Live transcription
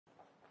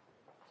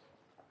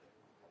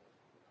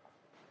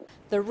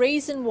The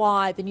reason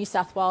why the New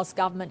South Wales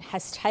government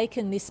has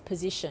taken this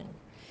position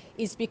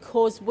is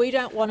because we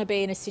don't want to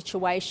be in a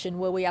situation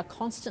where we are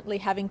constantly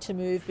having to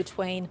move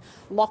between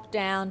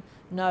lockdown,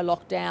 no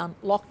lockdown,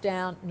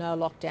 lockdown, no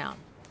lockdown.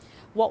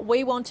 What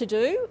we want to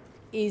do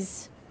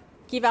is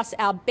give us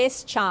our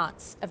best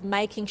chance of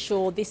making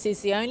sure this is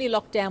the only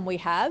lockdown we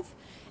have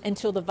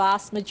until the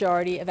vast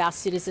majority of our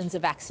citizens are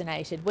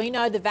vaccinated. We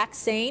know the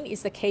vaccine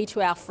is the key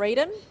to our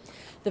freedom.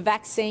 The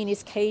vaccine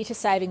is key to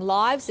saving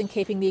lives and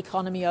keeping the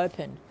economy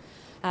open.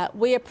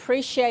 We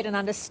appreciate and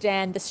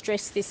understand the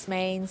stress this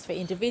means for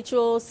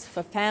individuals,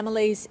 for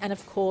families, and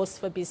of course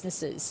for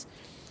businesses.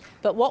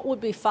 But what would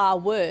be far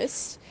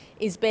worse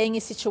is being in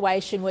a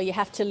situation where you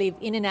have to live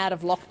in and out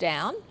of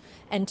lockdown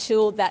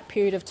until that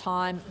period of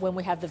time when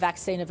we have the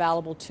vaccine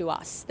available to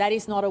us. That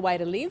is not a way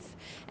to live,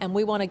 and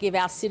we want to give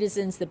our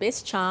citizens the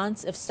best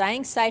chance of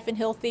staying safe and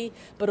healthy,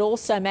 but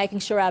also making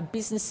sure our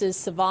businesses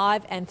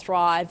survive and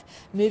thrive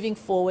moving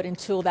forward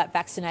until that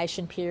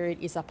vaccination period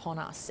is upon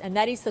us. And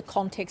that is the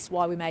context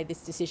why we made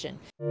this decision.